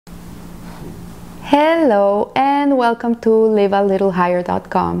Hello and welcome to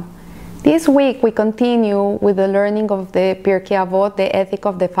livealittlehigher.com. This week we continue with the learning of the Pirkei Avot, the Ethic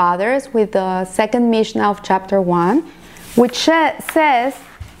of the Fathers, with the second Mishnah of chapter 1, which says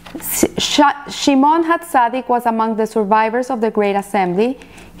Shimon HaTzadik was among the survivors of the Great Assembly.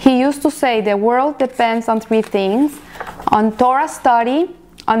 He used to say the world depends on three things: on Torah study,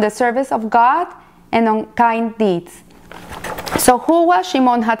 on the service of God, and on kind deeds. So who was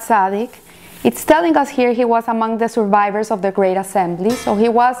Shimon HaTzadik? It's telling us here he was among the survivors of the Great Assembly. So he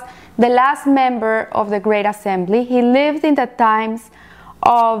was the last member of the Great Assembly. He lived in the times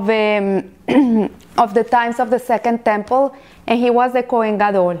of the Second Temple, and he was the Kohen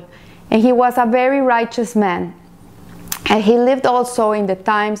Gadol. And he was a very righteous man. And he lived also in the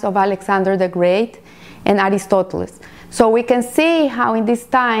times of Alexander the Great and Aristotle. So we can see how in this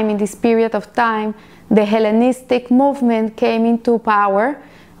time, in this period of time, the Hellenistic movement came into power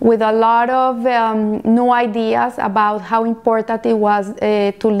with a lot of new ideas about how important it was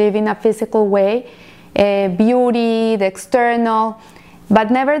to live in a physical way, beauty, the external. But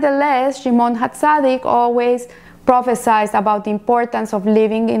nevertheless, Shimon HaTzadik always prophesied about the importance of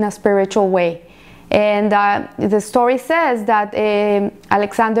living in a spiritual way. And the story says that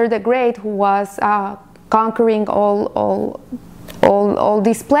Alexander the Great, who was conquering all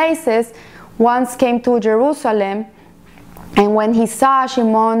these places, once came to Jerusalem. And when he saw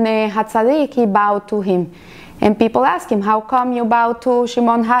Shimon HaTzadik, he bowed to him. And people asked him, how come you bow to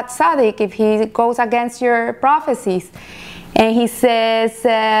Shimon HaTzadik if he goes against your prophecies? And he says,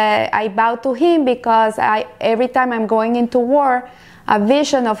 I bow to him because every time I'm going into war, a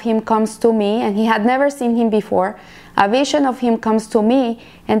vision of him comes to me, and he had never seen him before. A vision of him comes to me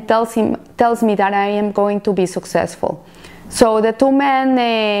and tells me that I am going to be successful. So the two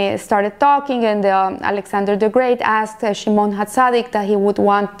men started talking, and Alexander the Great asked Shimon HaTzadik that he would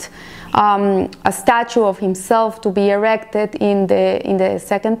want a statue of himself to be erected in the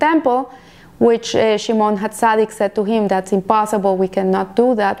Second Temple, which Shimon HaTzadik said to him, that's impossible, we cannot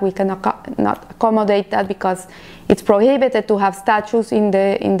do that, we cannot not accommodate that because it's prohibited to have statues in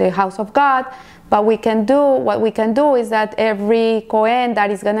the house of God. But what we can do is that every Kohen that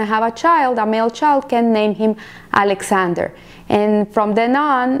is going to have a child, a male child, can name him Alexander. And from then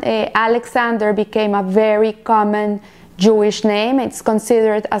on, Alexander became a very common Jewish name. It's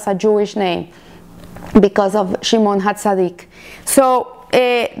considered as a Jewish name because of Shimon HaTzadik. So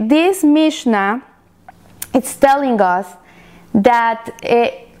this Mishnah, it's telling us that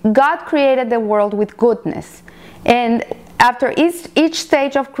God created the world with goodness. And after each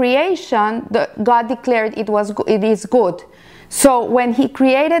stage of creation, God declared it is good. So when he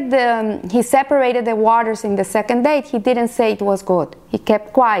created he separated the waters in the second day, he didn't say it was good. He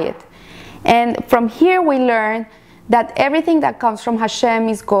kept quiet. And from here we learn that everything that comes from Hashem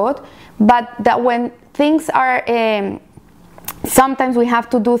is good, but that when things are, sometimes we have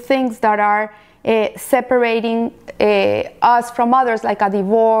to do things that are separating us from others, like a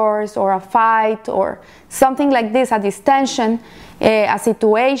divorce or a fight or something like this, a distension, a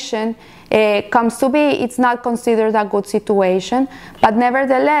situation comes to be, it's not considered a good situation, but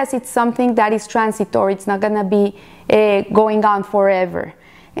nevertheless it's something that is transitory. It's not going to be going on forever.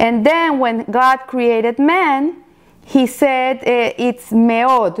 And then when God created man, he said it's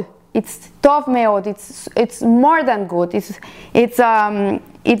meod, it's tov meod, it's more than good, it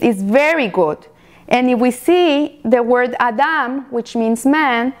is very good. And if we see the word Adam, which means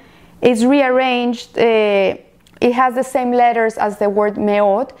man, is rearranged, it has the same letters as the word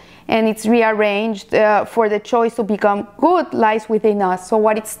meod, and it's rearranged for the choice to become good lies within us. So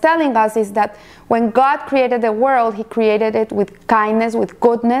what it's telling us is that when God created the world, he created it with kindness, with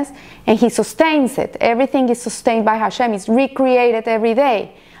goodness, and he sustains it. Everything is sustained by Hashem. It's recreated every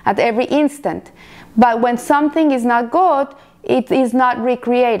day, at every instant. But when something is not good, it is not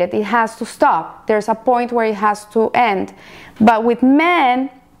recreated. It has to stop. There's a point where it has to end. But with man,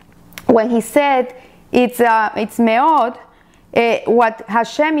 when he said it's meod, what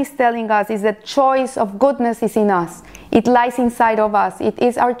Hashem is telling us is that choice of goodness is in us. It lies inside of us. It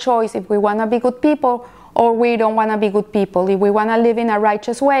is our choice if we want to be good people or we don't want to be good people. If we want to live in a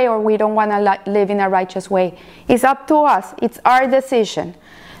righteous way or we don't want to live in a righteous way. It's up to us. It's our decision.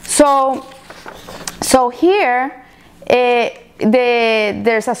 So here,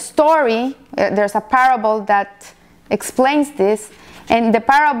 there's a story, there's a parable that explains this, and the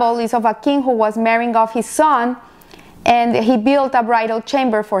parable is of a king who was marrying off his son, and he built a bridal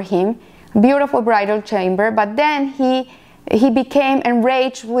chamber for him, beautiful bridal chamber, but then he became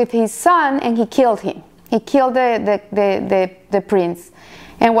enraged with his son and he killed him. He killed the prince.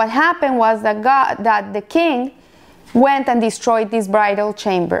 And what happened was that the king went and destroyed this bridal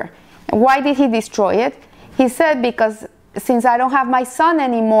chamber. Why did he destroy it? He said, because since I don't have my son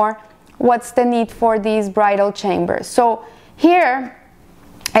anymore, what's the need for these bridal chambers? So here,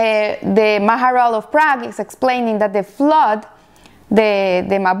 the Maharal of Prague is explaining that the flood, the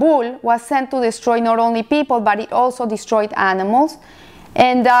Mabul, was sent to destroy not only people, but it also destroyed animals.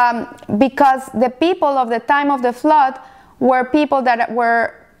 And because the people of the time of the flood were people that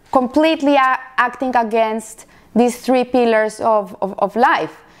were completely acting against these three pillars of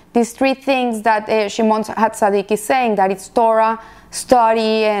life. These three things that Shimon HaTzadik is saying, that it's Torah,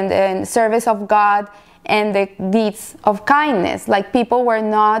 study, and service of God, and the deeds of kindness. Like, people were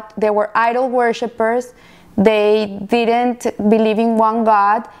not, they were idol worshippers, they didn't believe in one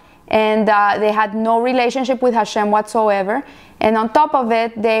God, and they had no relationship with Hashem whatsoever. And on top of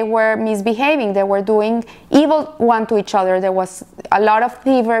it, they were misbehaving. They were doing evil one to each other. There was a lot of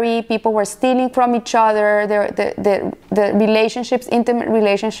thievery. People were stealing from each other. The relationships, intimate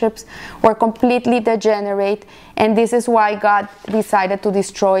relationships, were completely degenerate. And this is why God decided to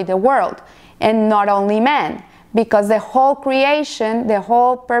destroy the world. And not only man. Because the whole creation, the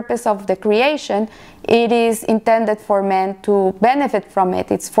whole purpose of the creation, it is intended for men to benefit from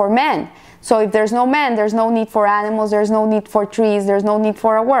it. It's for men. So if there's no man, there's no need for animals, there's no need for trees, there's no need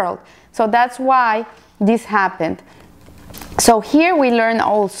for a world. So that's why this happened. So here we learn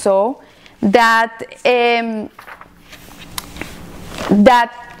also that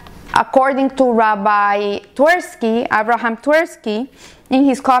that according to Rabbi Twersky, Abraham Twersky, in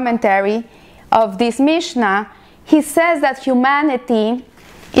his commentary of this Mishnah, he says that humanity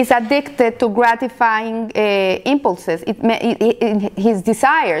is addicted to gratifying impulses, his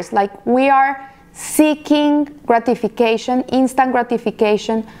desires. Like, we are seeking gratification, instant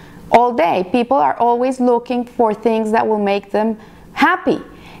gratification all day. People are always looking for things that will make them happy.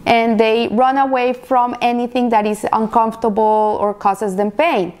 And they run away from anything that is uncomfortable or causes them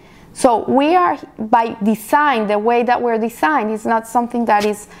pain. So we are, by design, the way that we're designed, is not something that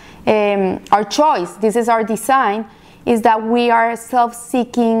is our choice. This is our design, is that we are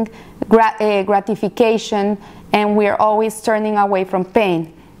self-seeking gratification, and we are always turning away from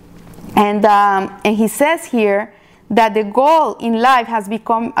pain. And he says here that the goal in life has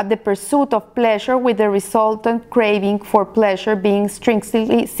become the pursuit of pleasure, with the resultant craving for pleasure being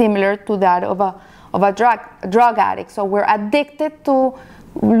strangely similar to that of a drug addict. So we're addicted to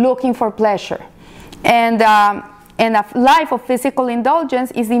looking for pleasure. And a life of physical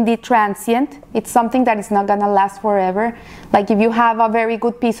indulgence is indeed transient. It's something that is not going to last forever. Like, if you have a very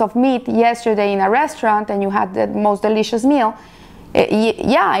good piece of meat yesterday in a restaurant and you had the most delicious meal,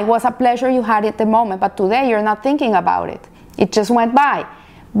 yeah, it was a pleasure you had at the moment, but today you're not thinking about it. It just went by.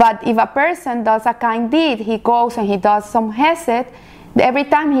 But if a person does a kind deed, he goes and he does some hesed, every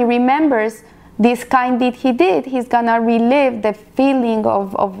time he remembers this kind deed he did, he's gonna relive the feeling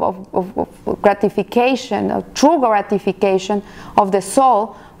of gratification, of true gratification of the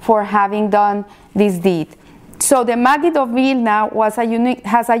soul for having done this deed. So the Maggid of Vilna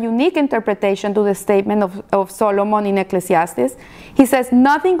has a unique interpretation to the statement of Solomon in Ecclesiastes. He says,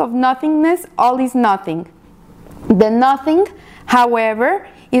 nothing of nothingness, all is nothing. The nothing, however,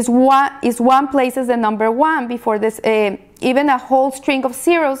 is one places the number one before this. Even a whole string of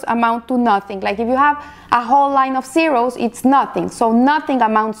zeros amount to nothing. Like, if you have a whole line of zeros, it's nothing. So nothing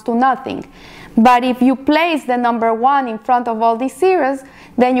amounts to nothing. But if you place the number one in front of all these zeros,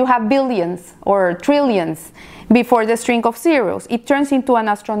 then you have billions or trillions before the string of zeros. It turns into an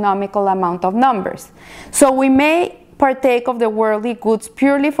astronomical amount of numbers. So we may partake of the worldly goods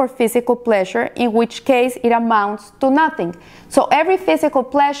purely for physical pleasure, in which case it amounts to nothing. So every physical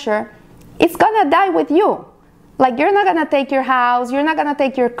pleasure, it's gonna die with you. Like, you're not gonna take your house, you're not gonna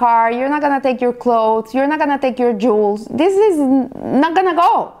take your car, you're not gonna take your clothes, you're not gonna take your jewels. This is not gonna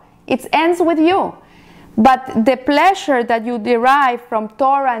go. It ends with you. But the pleasure that you derive from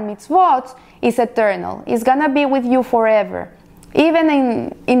Torah and mitzvot is eternal. It's gonna be with you forever, even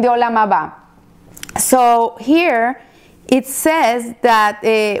in the Olam Haba. So here it says that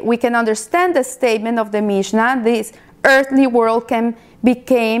we can understand the statement of the Mishnah. This earthly world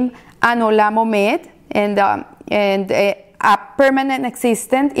became an Olam Omed, and a permanent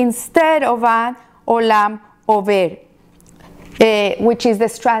existence, instead of an Olam Over, which is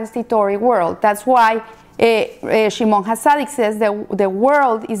this transitory world. That's why Shimon HaTzadik says that the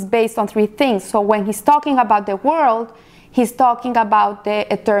world is based on three things. So when he's talking about the world, he's talking about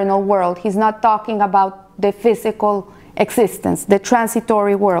the eternal world. He's not talking about the physical existence, the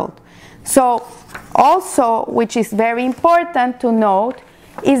transitory world. So also, which is very important to note,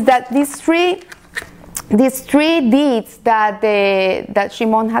 is that these three deeds that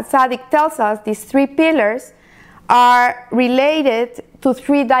Shimon HaTzadik tells us, these three pillars, are related to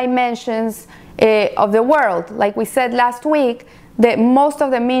 3 dimensions of the world. Like we said last week, most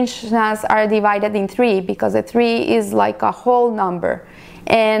of the Mishnahs are divided in 3 because the 3 is like a whole number,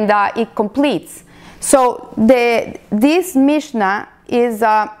 and it completes. So this Mishnah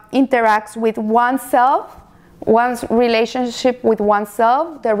interacts with oneself, one's relationship with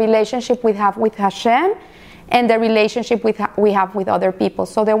oneself, the relationship we have with Hashem, and the relationship we have with other people.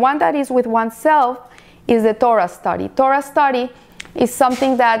 So the one that is with oneself is the Torah study. Torah study is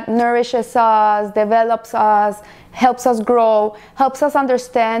something that nourishes us, develops us, helps us grow, helps us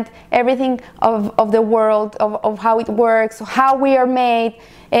understand everything of the world, of how it works, how we are made.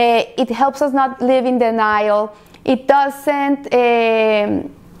 It helps us not live in denial. It doesn't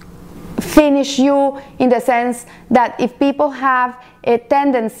finish you in the sense that if people have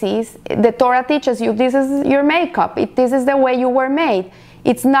tendencies, the Torah teaches you this is your makeup, this is the way you were made.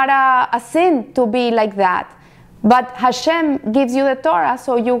 It's not a sin to be like that. But Hashem gives you the Torah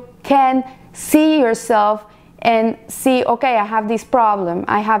so you can see yourself and see, okay, I have this problem,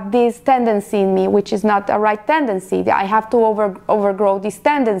 I have this tendency in me, which is not a right tendency. I have to overgrow this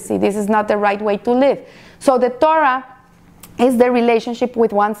tendency. This is not the right way to live. So the Torah is the relationship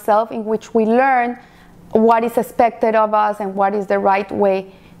with oneself in which we learn what is expected of us and what is the right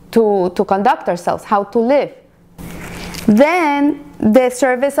way to conduct ourselves, how to live. Then the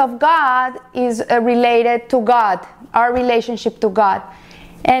service of God is related to God, our relationship to God.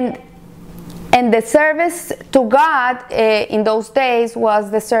 And the service to God in those days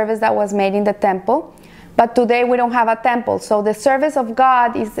was the service that was made in the temple. But today we don't have a temple. So the service of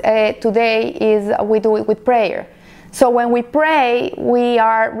God today we do it with prayer. So when we pray, we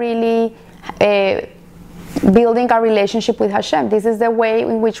are really building a relationship with Hashem. This is the way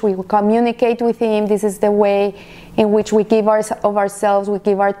in which we communicate with Him. This is the way in which we give of ourselves, we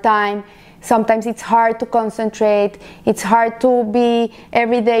give our time. Sometimes it's hard to concentrate. It's hard to be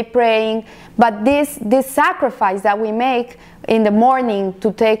every day praying. But this sacrifice that we make in the morning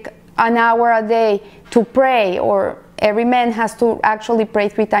to take an hour a day to pray, or every man has to actually pray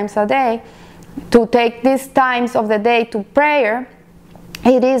 3 times a day, to take these times of the day to prayer,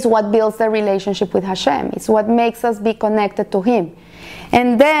 it is what builds the relationship with Hashem. It's what makes us be connected to Him.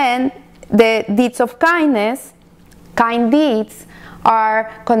 And then the deeds of kindness, kind deeds,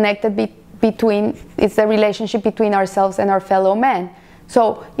 are connected it's the relationship between ourselves and our fellow men.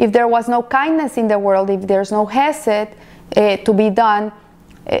 So if there was no kindness in the world, if there's no hesed to be done,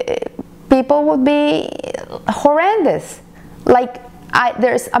 people would be horrendous. Like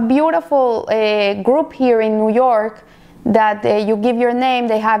there's a beautiful group here in New York that you give your name,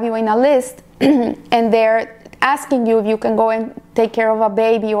 they have you in a list, and they're asking you if you can go and take care of a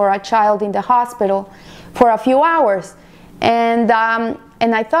baby or a child in the hospital for a few hours. And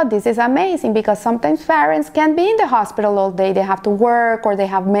I thought this is amazing, because sometimes parents can't be in the hospital all day. They have to work, or they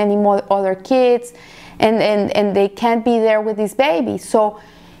have many more other kids, and they can't be there with this baby. So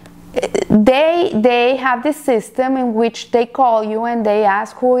they have this system in which they call you and they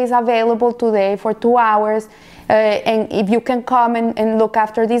ask who is available today for 2 hours, and if you can come and look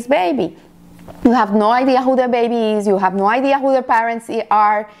after this baby. You have no idea who the baby is. You have no idea who the parents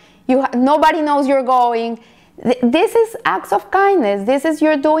are. Nobody knows you're going. This is acts of kindness. This is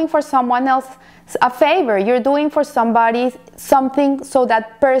you're doing for someone else a favor. You're doing for somebody something so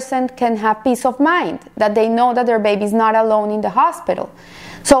that person can have peace of mind, that they know that their baby is not alone in the hospital.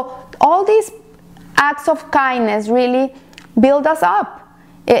 So all these acts of kindness really build us up.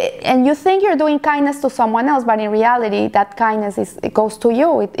 And you think you're doing kindness to someone else, but in reality, that kindness it goes to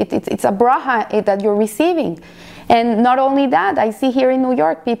you. It's a bracha that you're receiving. And not only that, I see here in New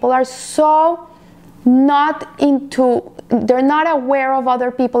York, people are so they're not aware of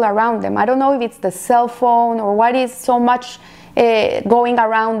other people around them. I don't know if it's the cell phone or what is so much going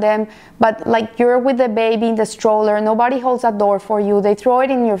around them, but like you're with the baby in the stroller, nobody holds a door for you, they throw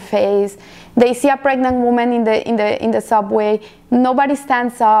it in your face, they see a pregnant woman in the subway, nobody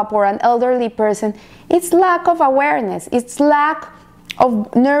stands up, or an elderly person. It's lack of awareness, it's lack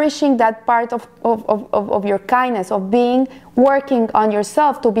of nourishing that part of your kindness, of working on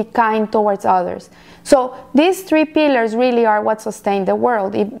yourself to be kind towards others. So these 3 pillars really are what sustain the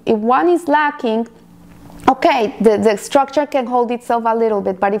world. If one is lacking, okay, the structure can hold itself a little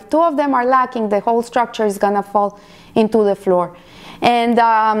bit, but if 2 of them are lacking, the whole structure is gonna fall into the floor. And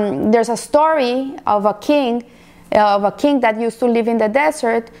there's a story of a king that used to live in the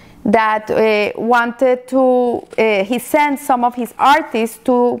desert, that wanted to, he sent some of his artists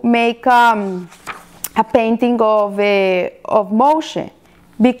to make a painting of Moshe,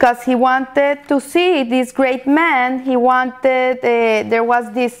 because he wanted to see this great man. He wanted, there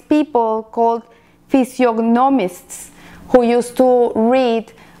was these people called physiognomists who used to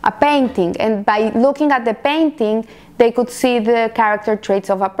read a painting, and by looking at the painting they could see the character traits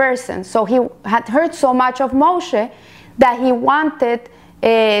of a person. So he had heard so much of Moshe that he wanted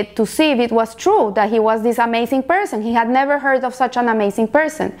to see if it was true that he was this amazing person. He had never heard of such an amazing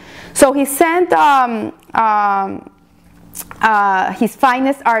person. So he sent his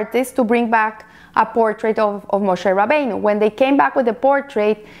finest artist to bring back a portrait of Moshe Rabbeinu. When they came back with the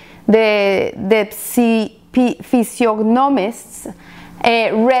portrait, the physiognomists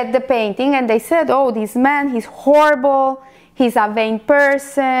read the painting and they said, oh, this man, he's horrible, he's a vain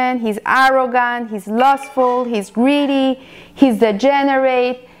person, he's arrogant, he's lustful, he's greedy, he's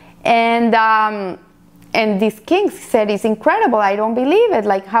degenerate. And this king said, it's incredible, I don't believe it.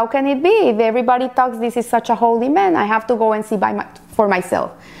 Like, how can it be? If everybody talks this is such a holy man, I have to go and see for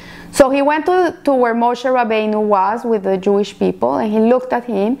myself. So he went to where Moshe Rabbeinu was with the Jewish people, and he looked at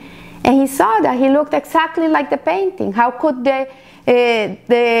him, and he saw that he looked exactly like the painting. How could the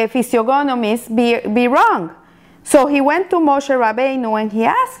physiognomists be wrong? So he went to Moshe Rabbeinu and he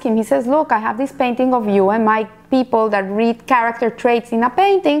asked him, he says, look, I have this painting of you, and my people that read character traits in a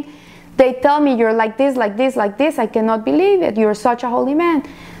painting, they tell me you're like this, like this, like this. I cannot believe it. You're such a holy man.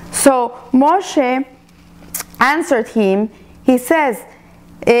 So Moshe answered him. He says,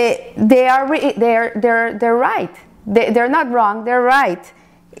 they're right. They're not wrong. They're right.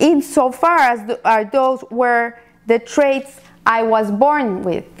 Insofar as are those were the traits I was born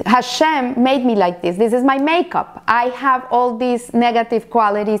with. Hashem made me like this. This is my makeup. I have all these negative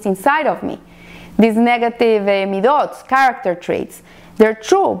qualities inside of me. These negative midot, character traits. They're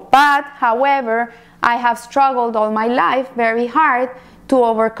true. But, however, I have struggled all my life very hard to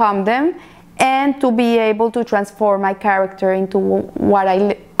overcome them and to be able to transform my character into what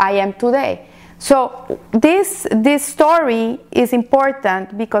I am today. So this story is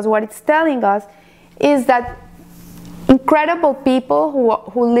important because what it's telling us is that incredible people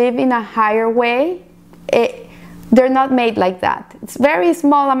who live in a higher way, they're not made like that. It's a very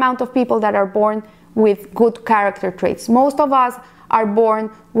small amount of people that are born with good character traits. Most of us are born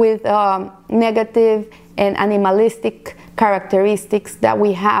with negative and animalistic characteristics that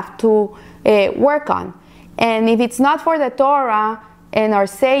we have to work on. And if it's not for the Torah and our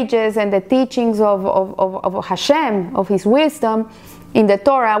sages and the teachings of Hashem, of His wisdom in the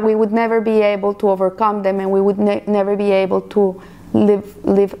Torah, we would never be able to overcome them, and we would never be able to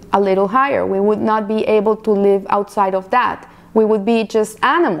live a little higher. We would not be able to live outside of that. We would be just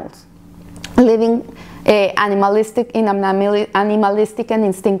animals, living animalistic in an animalistic and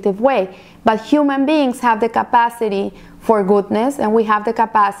instinctive way. But human beings have the capacity for goodness, and we have the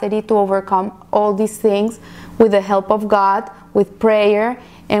capacity to overcome all these things with the help of God, with prayer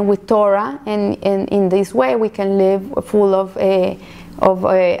and with Torah, and in this way we can live full of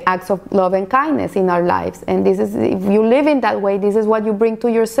acts of love and kindness in our lives. And this is, if you live in that way, this is what you bring to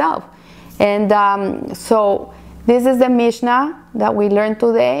yourself. And so this is the Mishnah that we learned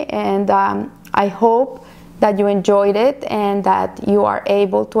today, and I hope that you enjoyed it and that you are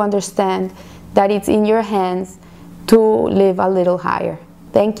able to understand that it's in your hands to live a little higher.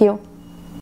 Thank you.